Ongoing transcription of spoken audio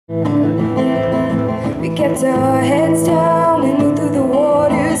We kept our heads down, we moved through the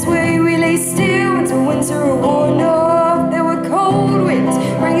waters where we lay still until winter wore off. There were cold winds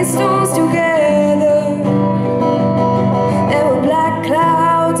bringing storms together. There were black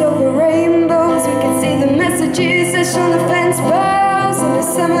clouds over rainbows. We could see the messages etched on the fence posts. On the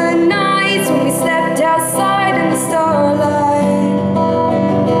summer nights when we slept outside in the starlight.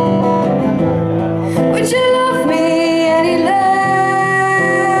 Would you love me any less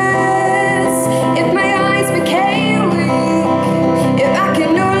if my eyes became weak, if I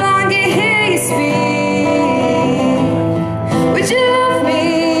could no longer hear you speak? Would you love me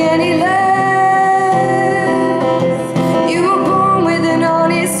any less? You were born with an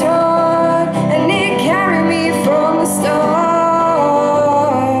honest heart, and it carried me from the start.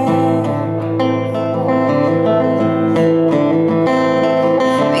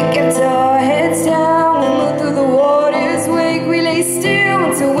 We kept our heads down, we moved through the waters wake. We lay still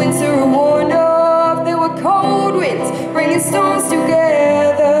until winter wore off. There were cold winds bringing storms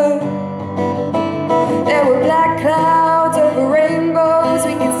together. There were black clouds over rainbows.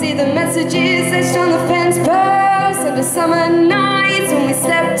 We could see the messages etched on the fence posts. Of the summer nights when we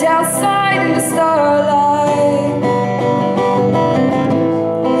slept outside in the starlight.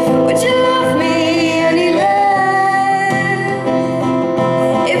 Would you love me any less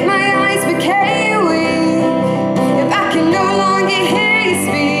if my eyes became weak, if I can no longer hear you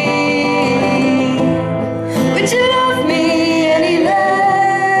speak? Would you love me any less?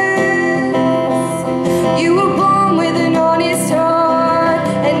 You were born with an honest heart,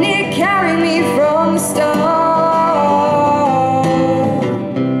 and it carried me from the start.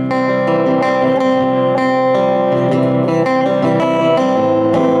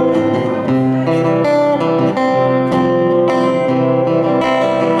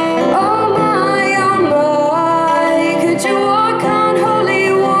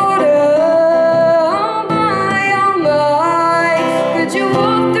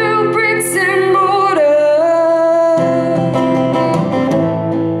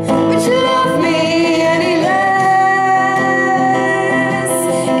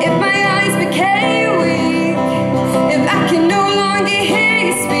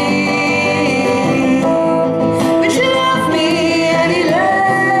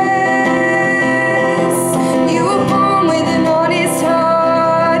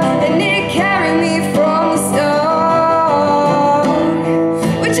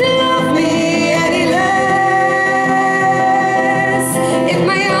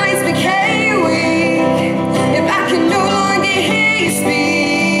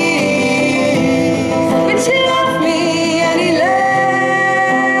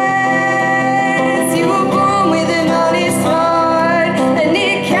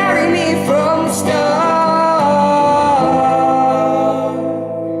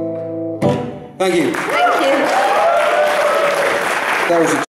 Thank you. Thank you. That was